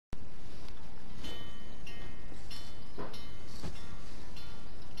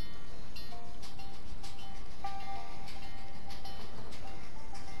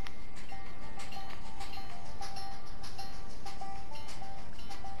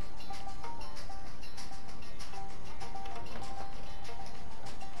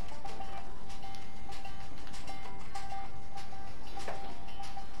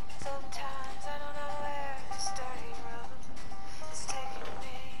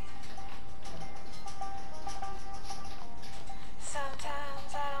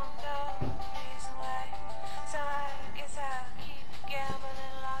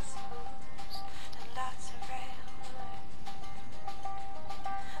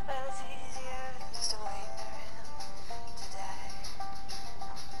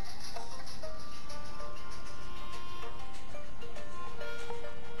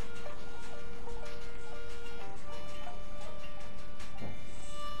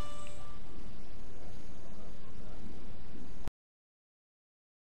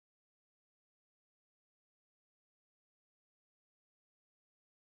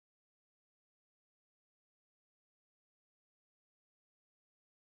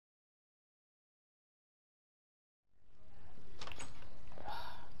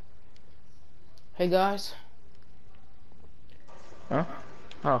Hey guys. Huh?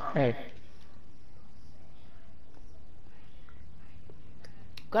 Oh, hey.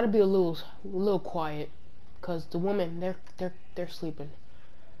 Gotta be a little quiet, cause the women they're sleeping.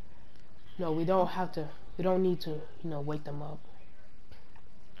 No, we don't have to. We don't need to, wake them up.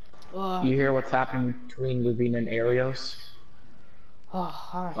 You hear what's happening between Levine and Arios?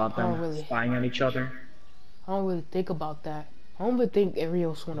 I About don't them really, spying on each other? I don't really think about that. I don't really think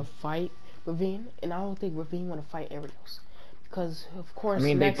Arios wanna fight Ravine, and I don't think Ravine wanna fight Arios, because of I course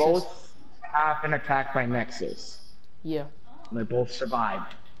mean, they Nexus. both have been attacked by Nexus. Yeah. And they both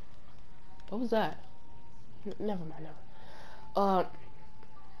survived. What was that? Never mind.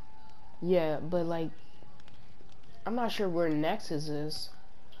 Yeah, but like, I'm not sure where Nexus is.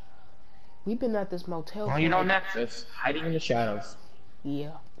 We've been at this motel Well, for you know like, Nexus, hiding in the shadows.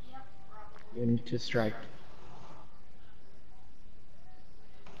 yeah. You need to strike.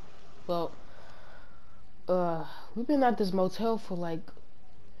 Well, we've been at this motel for like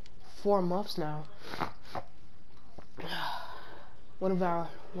 4 months now. One of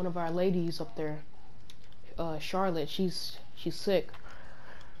our ladies up there, Charlotte, she's sick.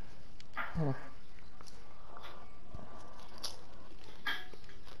 Oh.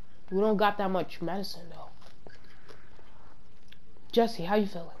 We don't got that much medicine though. Jessy, how you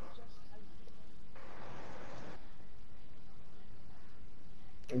feeling?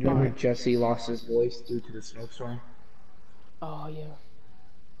 Remember Jesse lost his voice due to the snowstorm? Oh yeah.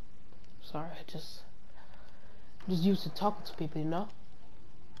 Sorry, I just used to talking to people, you know?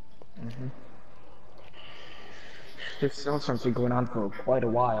 This snowstorm's been going on for quite a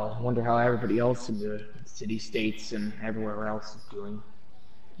while. I wonder how everybody else in the city, states, and everywhere else is doing.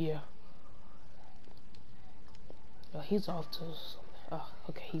 Yeah. Oh, he's off to something. Oh,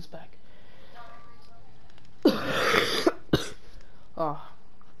 okay, he's back. Oh.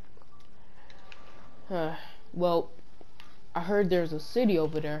 Well, I heard there's a city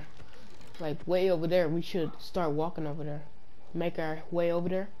over there. Like, way over there. We should start walking over there. Make our way over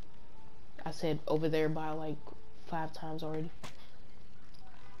there. I said over there by like 5 times already.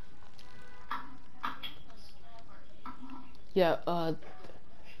 Yeah,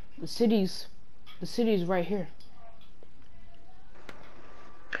 the city's right here.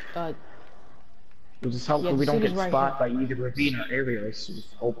 Just hopefully Yeah, we don't get right spotted by either Ravine or Arios.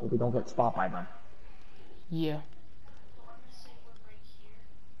 Just hopefully we don't get spotted by them. Yeah.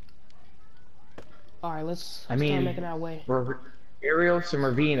 Alright, let's start making our way. Arios and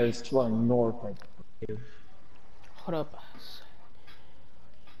Ravine is to our north, I believe. Hold up.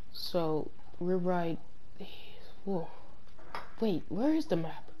 So, we're right. Whoa. Wait, where is the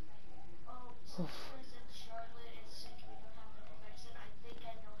map? Oof.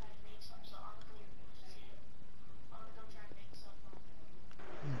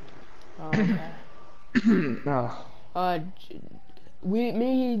 Okay.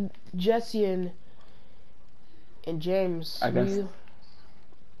 Me, Jesse, and James, I guess.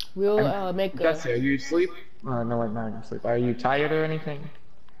 we'll make a... Jesse, are you asleep? No, wait, not asleep. Are you tired or anything?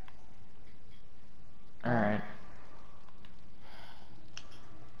 Alright.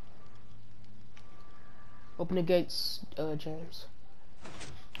 Open the gates, James.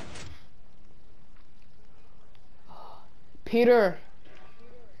 Peter!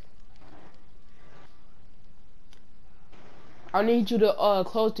 I need you to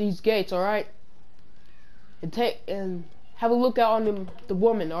close these gates, alright? And have a look out on the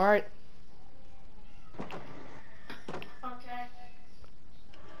woman, alright? Okay.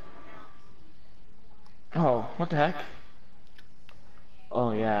 Oh, what the heck?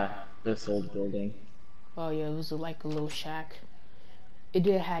 Oh yeah, this old building. Oh yeah, it was like a little shack. It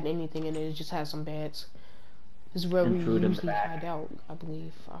didn't have anything in it, it just had some beds. This is where we usually hide out, I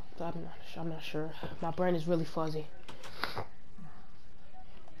believe. I'm not sure. My brain is really fuzzy.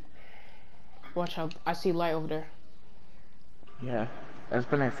 Watch out, I see light over there. Yeah, that's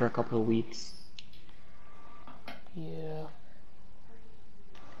been there for a couple of weeks. Yeah.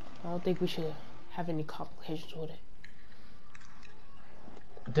 I don't think we should have any complications with it.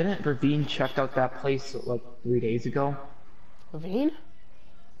 Didn't Ravine check out that place like 3 days ago? Ravine?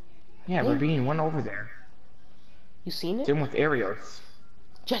 Yeah, Ravine went over there. You seen it? Same with Arios.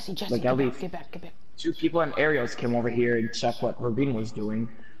 Jesse, Like, get back. 2 people in Arios came over here and checked what Ravine was doing.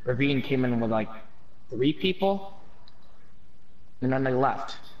 Ravine came in with like 3 people, and then they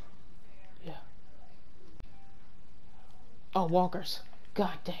left. Yeah. Oh, walkers.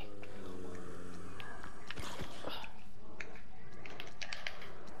 God dang.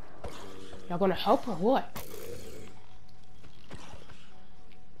 Y'all gonna help or what?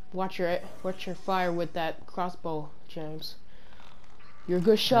 Watch your fire with that crossbow, James. You're a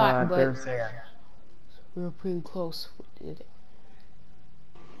good shot, but There's there. We were pretty close.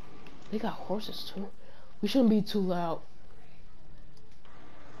 They got horses too. We shouldn't be too loud.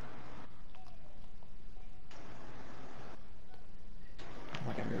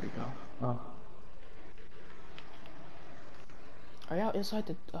 Where did we go? Oh. Are y'all inside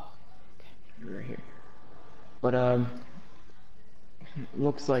the? Oh, okay. We're here. But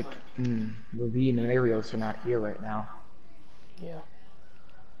looks like Ravine and Arios are not here right now. Yeah.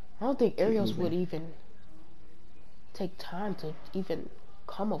 I don't think Arios would even take time to even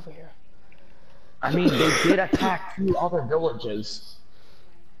come over here. I mean, they did attack 2 other villages.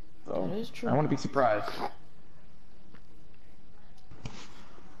 So That is true. I wouldn't be surprised.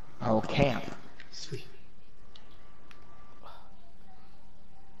 Oh, camp. Sweet.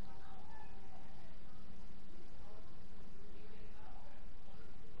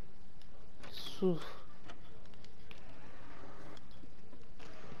 Oof.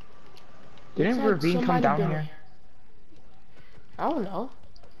 Didn't Looks like Ravine come somebody down been- here? I don't know.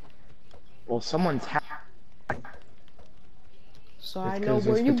 Well, someone's So It's I know 'cause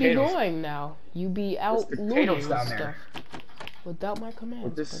where there's you be potatoes. going now. You be out There's looting potatoes and down stuff. there. Without my commands,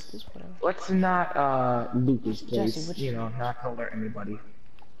 but this- this whatever. Let's not loot this place. Jesse, which- You know, not to alert anybody.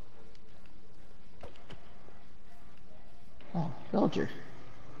 Oh, villager.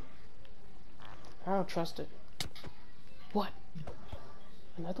 I don't trust it. What?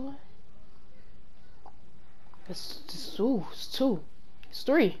 Another one? It's 2. It's 2. It's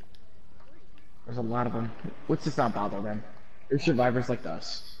 3. There's a lot of them. Let's just not bother them. They're survivors like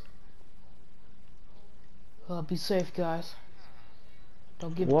us. Be safe, guys.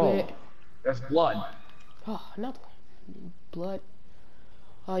 Don't get Whoa. bit. There's blood. Oh, another one. Blood.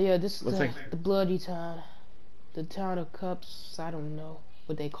 Oh yeah, this is Looks the, like- the bloody town. The town of cups. I don't know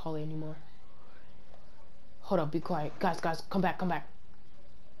what they call it anymore. Hold up, be quiet. Guys, come back, come back.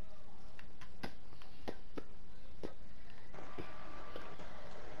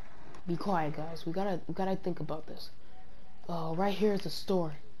 Be quiet, guys. We gotta think about this. Right here is the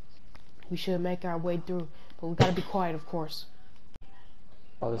store. We should make our way through, but we gotta be quiet, of course.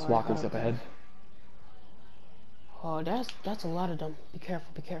 Oh, this Alright, walker's hold up on. ahead. Oh, that's a lot of them. Be careful,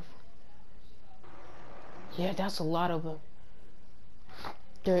 be careful. Yeah, that's a lot of them.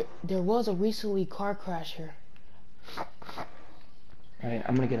 There was a recently car crash here. Alright,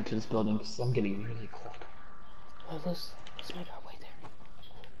 I'm gonna get into this building because I'm getting really cold. Well, let's make our way there.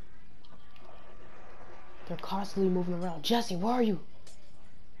 They're constantly moving around. Jesse, where are you?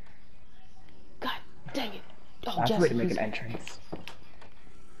 God dang it! Oh, That's a Jesse, way to make please. an entrance.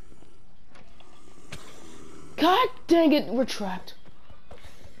 God dang it! Retract.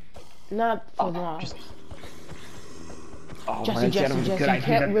 Not for long. Just... Oh, Jesse, my Jesse, channel was Jesse, good. you I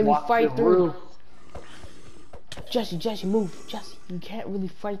can't didn't really walk fight the through. roof. Jesse, move. Jesse, you can't really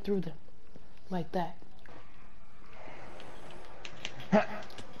fight through them like that.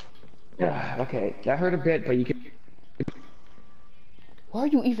 Yeah, okay, that hurt a bit, but you can. Where are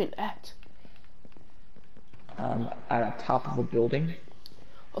you even at? At the top of a building.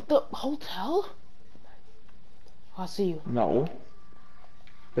 Of the hotel? I see you. No.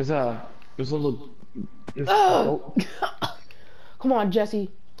 There's a little. Oh. Come on,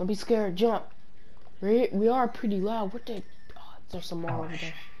 Jesse. Don't be scared. Jump. We are pretty loud. What the? Oh, there's some more over there.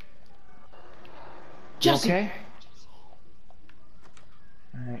 You Jesse. okay?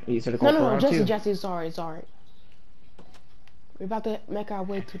 Alright, you said to No, go around Jesse, too. Jesse, it's alright. We're about to make our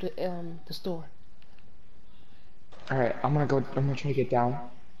way to the store. Alright, I'm gonna try to get down.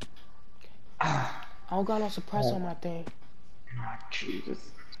 I don't got no suppress Oh. on my thing. Oh, Jesus.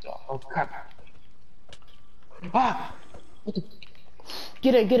 Oh, crap. Ah! What the?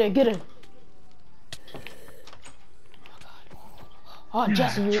 Get in. Oh,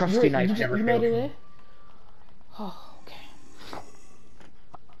 Jesse, Trusty knife never you made fails it me. in? Oh, okay.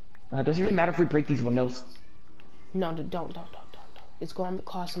 Does it really matter if we break these windows? No, don't. It's going to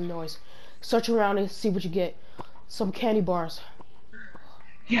cause some noise. Search around and see what you get. Some candy bars.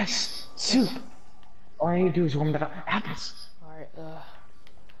 Yes! Soup! All I need to do is warm that up. Apples! Alright,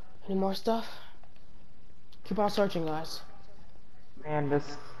 any more stuff? Keep on searching, guys. Man, this...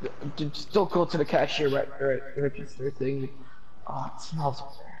 Just don't go to the cashier right register thing. Oh, it smells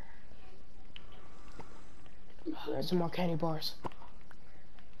over there. Some more candy bars.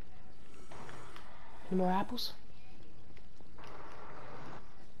 Any more apples?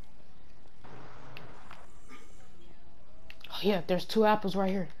 Oh yeah, there's 2 apples right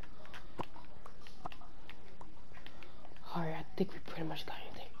here. Alright, I think we pretty much got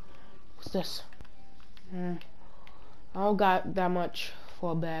anything. What's this? I don't got that much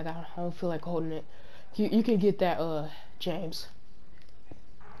for a bag. I don't feel like holding it. You can get that, James.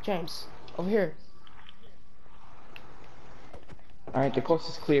 James, over here. Alright, the coast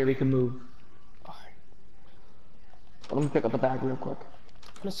is clear, we can move. Alright. Let me pick up the bag real quick.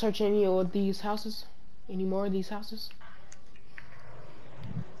 I'm gonna search any of these houses. Any more of these houses?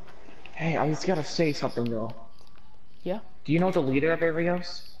 Hey, I just gotta say something though. Yeah? Do you know the leader of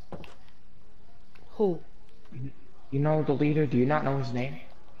Arios? Who? You know the leader? Do you not know his name?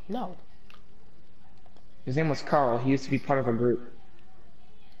 No. His name was Carl. He used to be part of a group.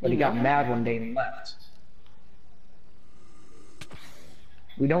 But he got mad one day and left.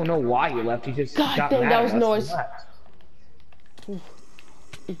 We don't know why he left. He just God got dang, mad that at was us noise. and left.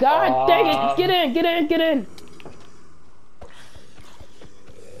 God dang it! Get in! Get in! Get in!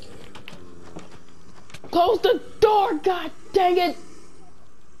 Close the door! God dang it!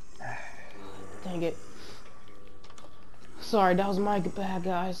 Dang it. Sorry, that was my bad,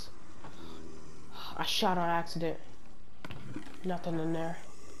 guys. I shot on accident. Nothing in there.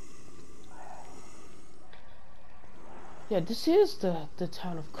 Yeah, this is the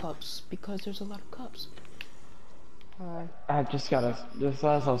town of cups because there's a lot of cups. I just gotta, just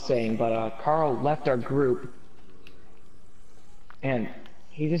as I was saying, but Carl left our group, and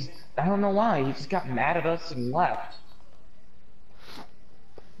he just, I don't know why, he just got mad at us and left.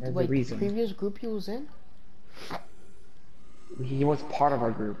 There's Wait, a reason. the previous group he was in? He was part of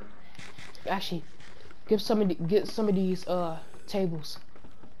our group. Actually, get some of these tables,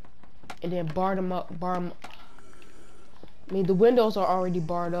 and then bar them up. I mean, the windows are already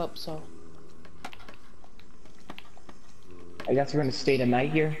barred up, so. I guess we're gonna stay the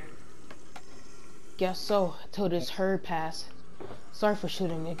night here. Guess so, until this herd pass. Sorry for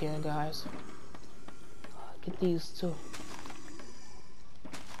shooting again, guys. Get these too.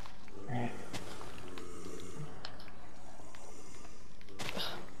 Alright.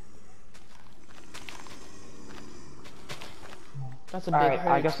 That's a big Alright,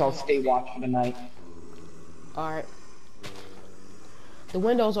 herd. I guess I'll stay watch for the night. Alright. The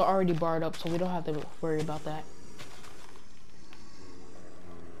windows are already barred up, so we don't have to worry about that.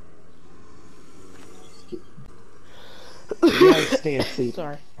 You guys stay asleep.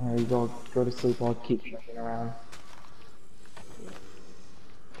 Sorry. You go to sleep. I'll keep looking around.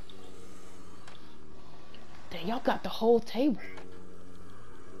 Dang, y'all got the whole table.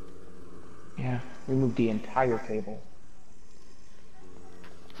 Yeah, we moved the entire table.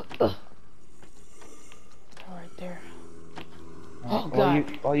 Alright, there. Oh,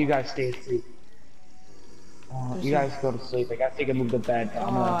 God. While you guys stay asleep. You guys go to sleep. I gotta take a move to bed.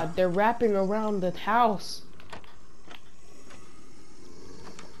 They're wrapping around the house.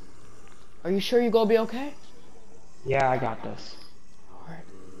 Are you sure you're gonna be okay? Yeah, I got this.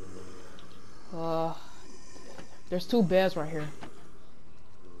 Alright. There's 2 beds right here.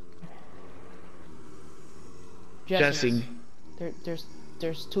 Jessy.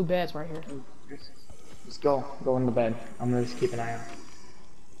 There's 2 beds right here. Just go into bed. I'm gonna just keep an eye out.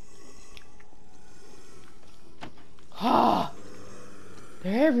 Ah!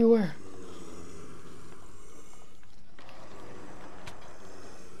 They're everywhere.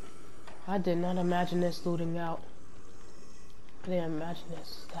 I did not imagine this looting out. I didn't imagine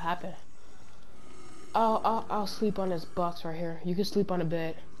this to happen. I'll sleep on this box right here. You can sleep on the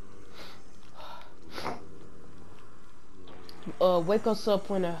bed. Wake us up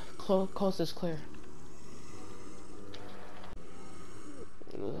when the coast is clear.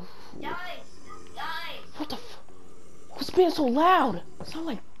 Guys! What the f? What's being so loud? It sounds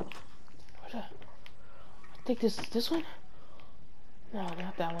like. I think this one? No,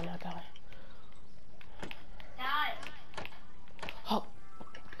 not that one, not that one. Guys! Oh,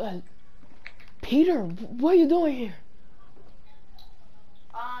 Peter, what are you doing here?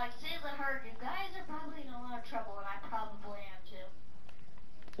 Since I heard you guys are probably in a lot of trouble, and I probably am too.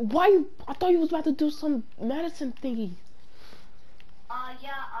 Why? I thought you was about to do some medicine thingy.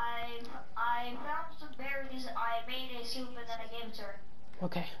 Yeah, I found some berries, I made a soup, and then I gave it to her.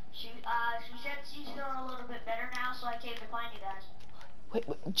 Okay. She said she's feeling a little bit better now, so I came to find you guys. Wait,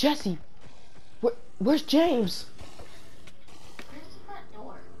 Jessy, where's James? Where's the front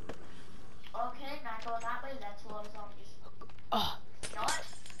door? Okay, not going that way, that's a lot of zombies. You know what?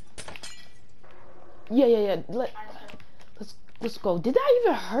 Yeah. Let's go. Did that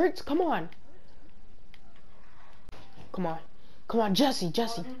even hurt? Come on, Jessy. Well,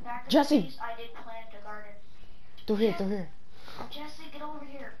 dude, back in the Jessy. days, I did plant a garden. Through here. Jessy, get over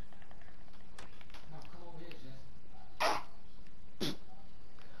here.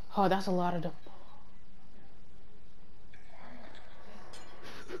 Oh, that's a lot of them.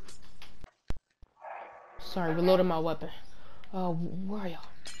 Sorry, reloading my weapon. Where are y'all?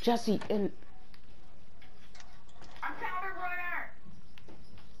 Jessy and I'm powder runner.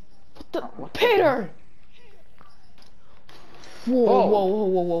 Peter! Whoa, Oh. whoa, whoa,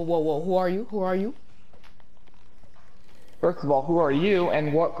 whoa, whoa, whoa, whoa. Who are you? Who are you? First of all, who are you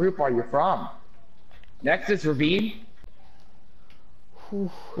and what group are you from? Next is Ravine.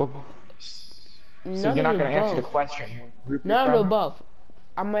 Whew. Well, so None you're of not the going to answer the above. question. What group you're None of the from? above.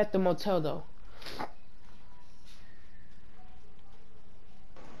 I'm at the motel though.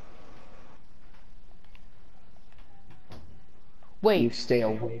 You Wait. stay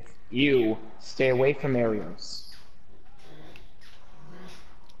away. You stay away from Arios.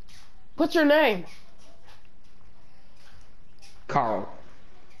 What's your name? Carl.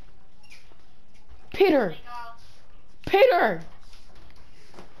 Peter. Peter.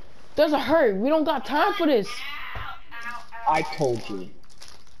 There's a hurry. We don't got time for this. I told you.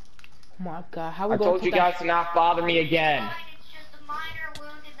 Oh my God. How we I gonna told put you guys to not bother me again. It's just a minor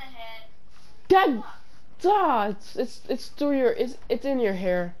wound in the head. that? It's through your. It's in your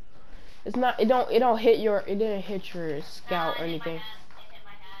hair. It's not. It don't hit your. It didn't hit your scalp or anything. It hit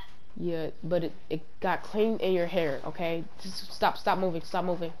my hat. Yeah, but it got clean in your hair. Okay. Just stop moving. Stop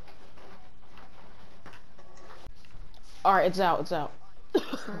moving. All right. It's out. It's out.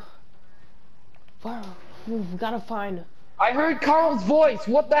 Wow. We gotta find. I heard Carl's voice.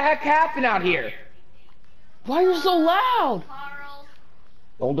 What the heck happened out here? Why are you so loud? Carl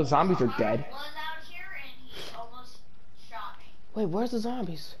All the zombies are dead. was out here and he almost shot me. Wait, where's the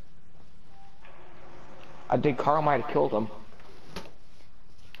zombies? I think Carl might have killed them.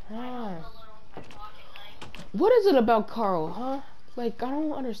 Ah. A little pocket knife. What is it about Carl, huh? Like, I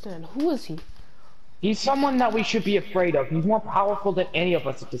don't understand. Who is he? He's someone that we should be afraid of. He's more powerful than any of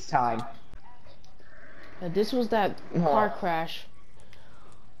us at this time. This was that car crash.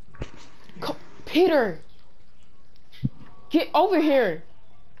 Peter! Get over here!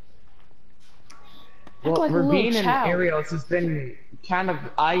 Well, Act like a little Ravine and child. Arios has been kind of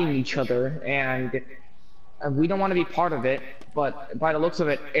eyeing each other, and we don't want to be part of it, but by the looks of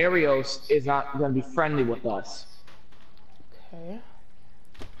it, Arios is not going to be friendly with us. Okay.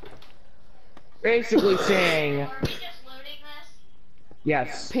 Basically saying, Are we just looting this?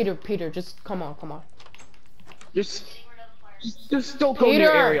 yes, Peter, just come on. just, Getting rid of the players. just don't go near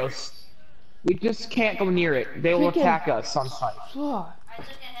Peter! Arios. We just can't go near it. They will Freaking- attack us on sight. Ugh, I took a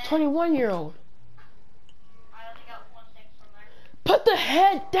hit. 21-year-old. I only got one thing from there. Put the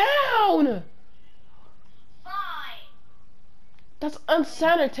head down! Fine. That's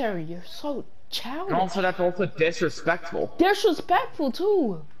unsanitary. You're so And childish. also, that's also disrespectful. Disrespectful,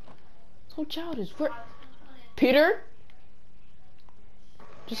 too. So childish. Peter?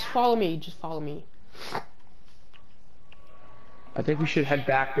 Just follow me. I think we should head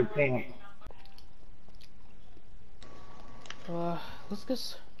back to camp. Let's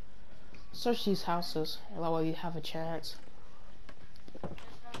just search these houses while we have a chance.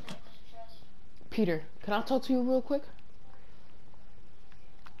 Peter, can I talk to you real quick?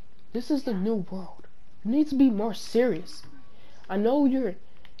 This is the new world. You need to be more serious. I know you're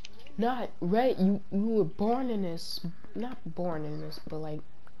not ready. You were born in this, not born in this, but like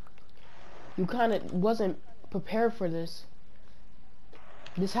you kind of wasn't prepared for this.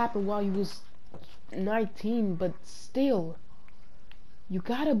 This happened while you was 19, but still, you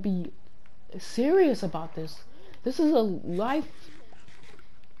gotta be serious about this. This is a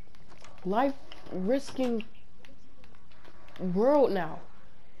life-risking world now.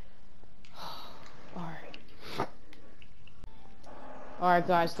 Alright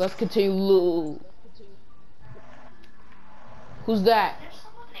guys, let's continue. Who's that?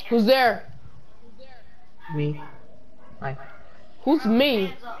 Who's there? Me. Hi. Who's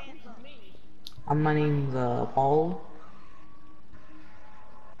me? My name's Paul.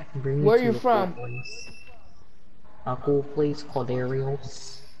 I can bring you Where to you a from? cool place. A cool place called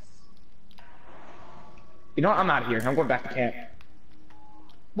Arios. You know what? I'm out of here. I'm going back to camp.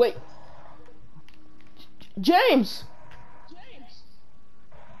 Wait. James!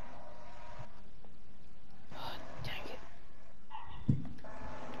 Oh, dang it.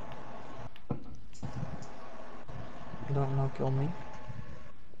 You don't know, kill me.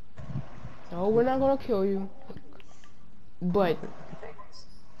 No, we're not gonna kill you. But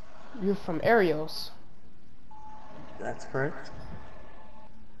you're from Arios. That's correct.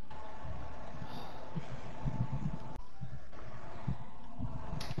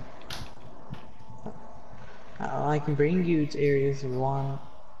 I can bring you to areas you want.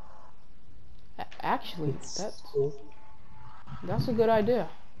 Actually, It's cool. that's a good idea.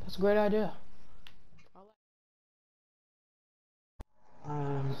 That's a great idea.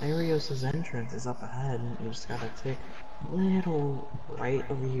 Arios' entrance is up ahead. You just gotta take a little right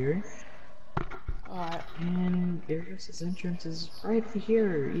over here. Alright. And Arios' entrance is right over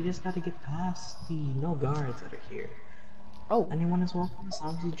here. You just gotta get past the no guards that are here. Oh, Anyone is welcome as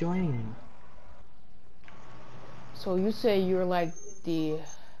long as you join. so you say you're like the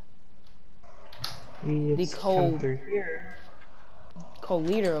You The just come cold- through here.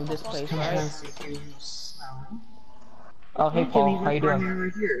 co-leader of this place, right? Sometimes you hear smell. Oh, hey You can Paul, even how you find doing? me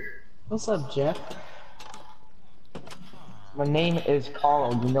right here. What's up, Jeff? My name is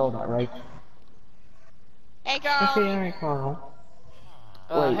Carl, you know that, right? Hey, Okay, girl. alright, Carl.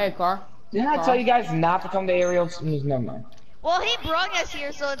 Wait. Hey, Car. Didn't I tell you guys not to come to Ariel's? Never mind. Well, he brought us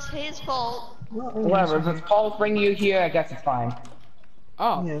here, so it's his fault. Well, Whatever, since Paul's bringing you here, I guess it's fine.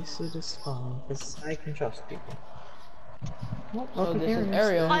 Oh, yes, it is fine, because I can trust people. Well, So welcome this is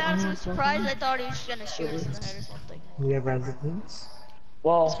Ariel. Ariel. I was so surprised. I thought he was gonna shoot us in the head or something. We have residents.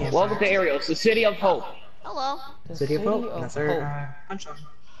 Well, Yes. welcome to Ariel's, the city of hope. Hello. the City of Hope. That's our Hope. punch on.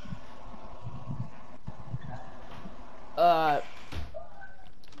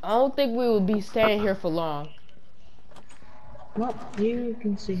 I don't think we will be staying here for long. Well, you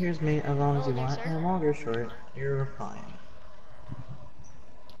can see here as long as you Hello, want, sir. and long or short, you're fine.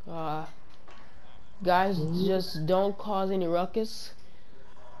 Guys, just don't cause any ruckus.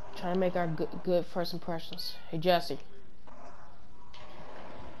 Try to make our good first impressions. Hey, Jessy.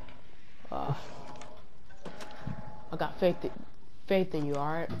 I got faith in you,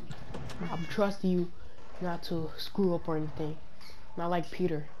 alright? I'm trusting you not to screw up or anything. Not like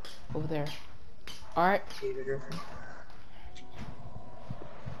Peter over there. Alright?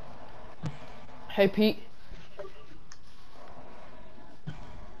 Hey, Pete.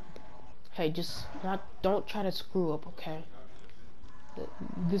 Hey, just don't try to screw up, okay?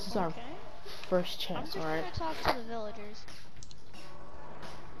 This is our Okay. first I'm chance, just alright? gonna talk to the villagers.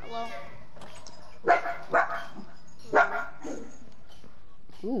 Hello.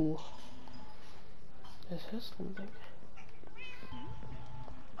 Ooh. This is something.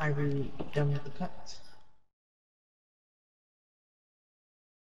 Are we done with the cut?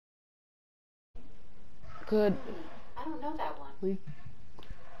 Good. I don't know that one.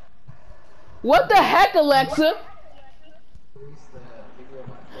 What the heck, Alexa?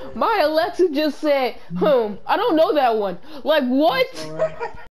 My Alexa just said, I don't know that one. Like, what?